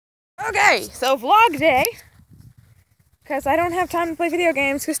Okay, so vlog day. Because I don't have time to play video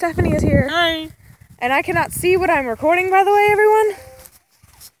games because Stephanie is here. Hi. And I cannot see what I'm recording, by the way, everyone.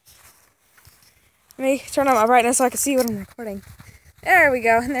 Let me turn on my brightness so I can see what I'm recording. There we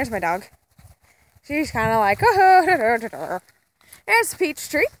go, and there's my dog. She's kind of like, oh, there's the peach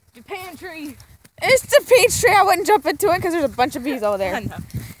tree. Japan tree. It's the peach tree. I wouldn't jump into it because there's a bunch of bees over there. I know.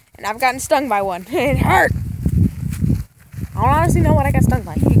 And I've gotten stung by one. It hurt. I don't honestly know what I got stung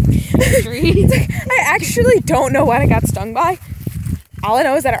by. I actually don't know what I got stung by. All I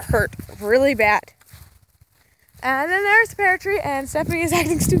know is that it hurt really bad. And then there's the pear tree, and Stephanie is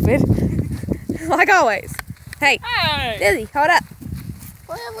acting stupid. Like always. Hey, Hi. Lily, hold up.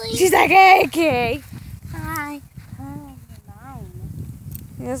 Lily. She's like, hey, okay. Hi.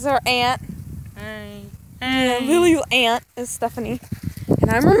 This is her aunt. Hi. Lily's aunt is Stephanie.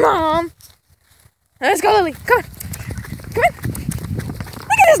 And I'm her mom. Let's go, Lily. Come on. Come on.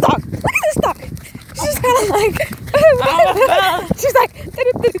 Look at this dog. Look at this dog. She's just kind of like... She's like...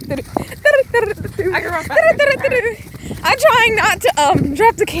 I'm trying not to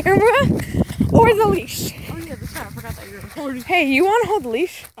drop the camera or the leash. Oh yeah, this time I forgot that you were recording. Hey, you want to hold the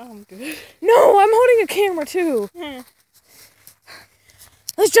leash? I'm good. No, I'm holding a camera too.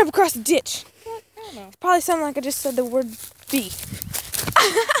 Let's jump across the ditch. I don't know. Probably sounded like I just said the word bee.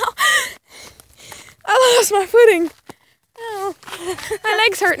 I lost my footing. Ow. My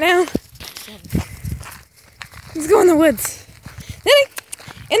legs hurt now. Let's go in the woods. Lily,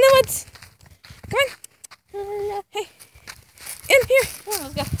 in the woods. Come on. Hey, in here. Come on,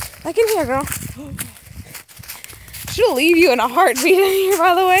 let's go. Like in here, girl. She'll leave you in a heartbeat in here,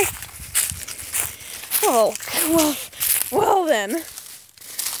 by the way. Oh, well then.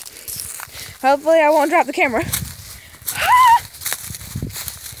 Hopefully I won't drop the camera.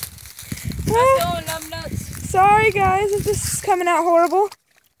 Let's go, numbnuts. Sorry guys if this is coming out horrible.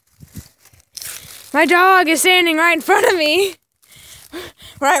 My dog is standing right in front of me.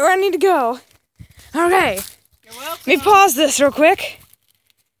 Right where I need to go. Okay. You're welcome. Let me pause this real quick.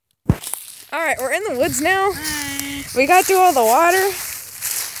 Alright, we're in the woods now. Hi. We got through all the water.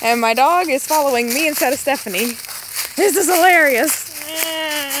 And my dog is following me instead of Stephanie. This is hilarious.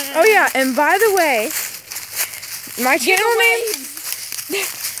 Oh yeah, and by the way, my channel name...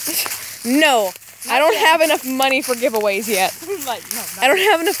 No, I don't have enough money for giveaways yet. Like, no, I don't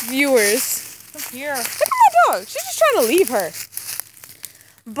have enough viewers. here. Look at my dog. She's just trying to leave her.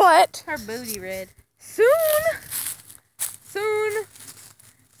 But Her booty red. soon,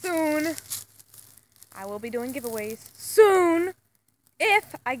 I will be doing giveaways. Soon,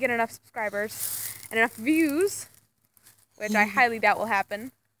 if I get enough subscribers and enough views, which I highly doubt will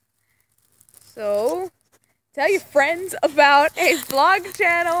happen. So, tell your friends about a vlog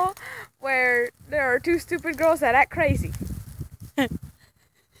channel where there are two stupid girls that act crazy.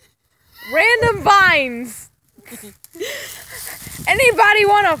 Random vines. Anybody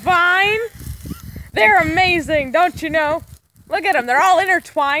want a vine? They're amazing, don't you know? Look at them. They're all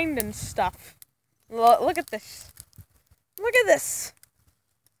intertwined and stuff. Look at this. Look at this.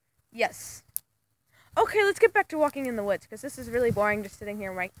 Yes. Okay, let's get back to walking in the woods because this is really boring just sitting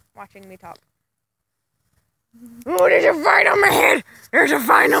here watching me talk. Oh, there's a vine on my head. There's a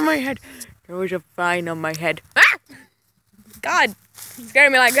vine on my head. There's a vine on my head. Ah! God,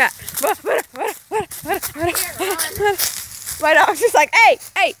 scared me like that. My dog's just like, hey,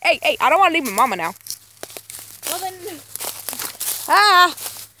 I don't want to leave my mama now. Well then. Ah,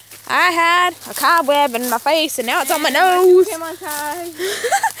 I had a cobweb in my face and now it's on my nose. Came untied.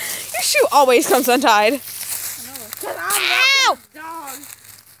 Your shoe always comes untied. Ow! Dog.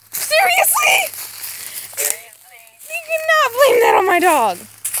 Seriously? You cannot blame that on my dog.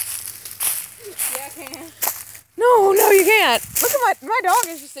 Yeah, I can. No, you can't. Look at my dog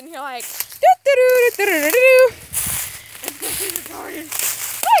is just sitting here like do-do-do-do-do-do-do.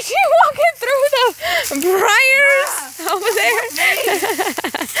 Why is she walking through the briars over there?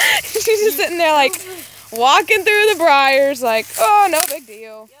 She's just sitting there like walking through the briars like, oh, no big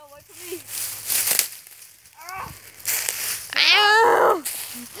deal. Yo, wait for me. Ow!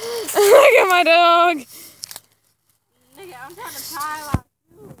 Look at my dog. Nigga, I'm trying to tie like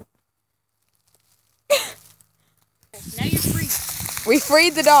now you're free. We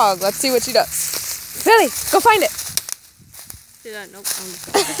freed the dog. Let's see what she does. Lily, go find it. Do that. Nope.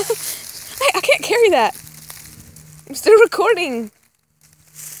 Hey, I can't carry that. I'm still recording.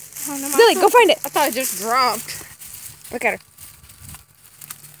 Oh, no, Lily, go find it. I thought it just dropped. Look at her.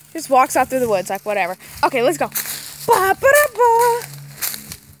 Just walks out through the woods like whatever. Okay, let's go. Ba-ba-da-ba. Well,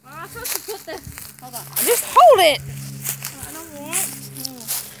 I'm supposed to put this. Hold on. Just hold it. I don't want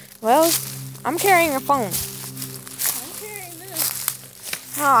to. Well, I'm carrying a phone. I'm carrying this.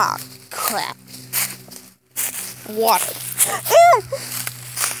 Ah, crap. Water. Ow!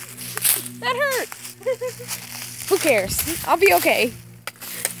 That hurt. Who cares? I'll be okay.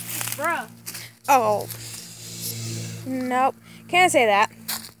 Bruh. Oh. Nope. Can't say that.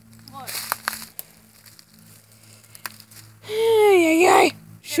 What? Ay.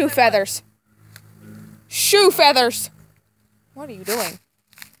 Shoe feathers. Shoe feathers. What are you doing?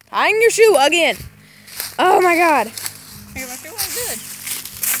 Tying your shoe again. Oh my god. Hey, my shoe was good.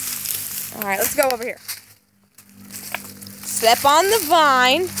 Alright, let's go over here. Step on the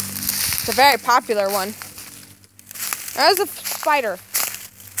vine. It's a very popular one. There's a spider. Wait,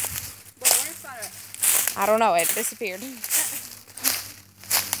 where's the spider at? I don't know, it disappeared.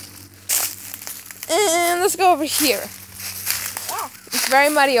 And let's go over here. Wow. It's very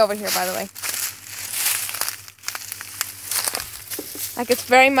muddy over here, by the way. Like, it's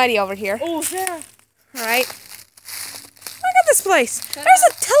very muddy over here. Oh, yeah. Alright. Look at this place. There's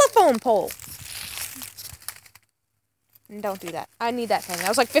a telephone pole. And don't do that. I need that thing. That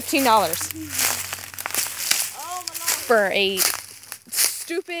was like $15 Oh, my lord. for a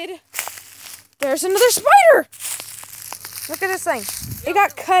stupid... There's another spider! Look at this thing. It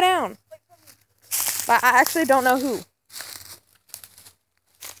got cut down. But I actually don't know who.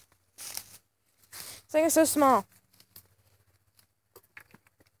 This thing is so small.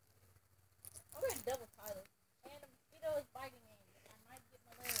 I'm gonna double tie this. And a mosquito is biting me. I might get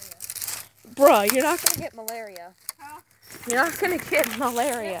malaria. Bruh, you're not gonna get malaria. How? You're not gonna get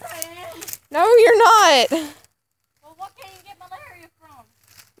malaria. Yes, I am. No, you're not. Well, what can you get malaria from?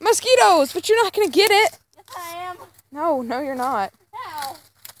 Mosquitoes, but you're not gonna get it. Yes, I am. No, you're not. How?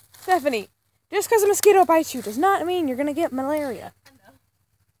 Stephanie, just because a mosquito bites you does not mean you're gonna get malaria. I know.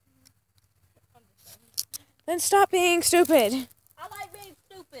 Then stop being stupid. I like being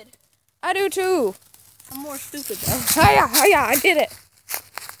stupid. I do too. I'm more stupid though. Hiya, I did it.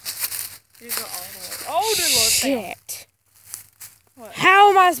 You go all the way. Oh, dear Lord. Shit. What? How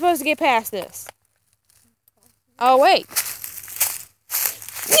am I supposed to get past this? Oh, wait.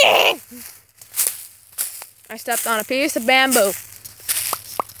 I stepped on a piece of bamboo.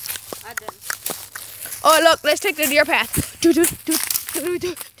 I didn't. Oh, look, let's take the deer path.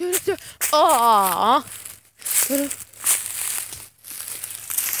 Aww.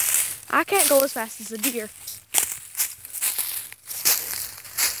 I can't go as fast as a deer.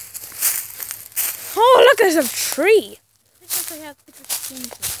 Oh, look, there's a tree.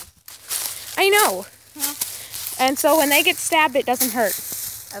 I know. Huh? And so when they get stabbed, it doesn't hurt.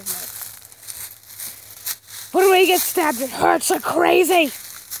 I've met. When we get stabbed, it hurts like crazy.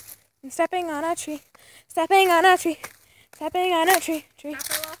 I'm stepping on a tree. Stepping on a tree. Stepping on a tree. Tree. I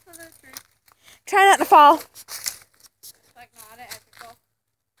fell off of the tree. Try not to fall. Like, no, I didn't actually fall.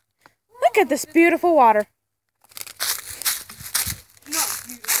 Look at this beautiful water. No,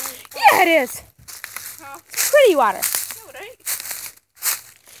 beautiful. Yeah, it is. Huh? It's pretty water. No, it ain't.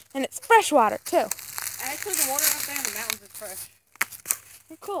 And it's fresh water, too. Actually, the water up there in the mountains is fresh.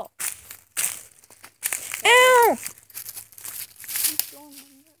 Cool. Ow!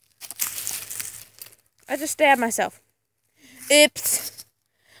 I just stabbed myself. Oops.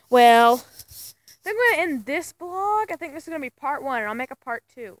 Well, I think we're going to end this vlog. I think this is going to be part 1, and I'll make a part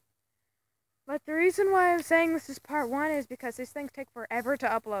 2. But the reason why I'm saying this is part 1 is because these things take forever to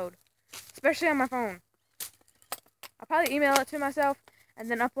upload. Especially on my phone. I'll probably email it to myself and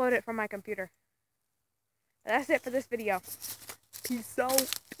then upload it from my computer. But that's it for this video. Peace out.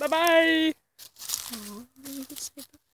 Bye-bye.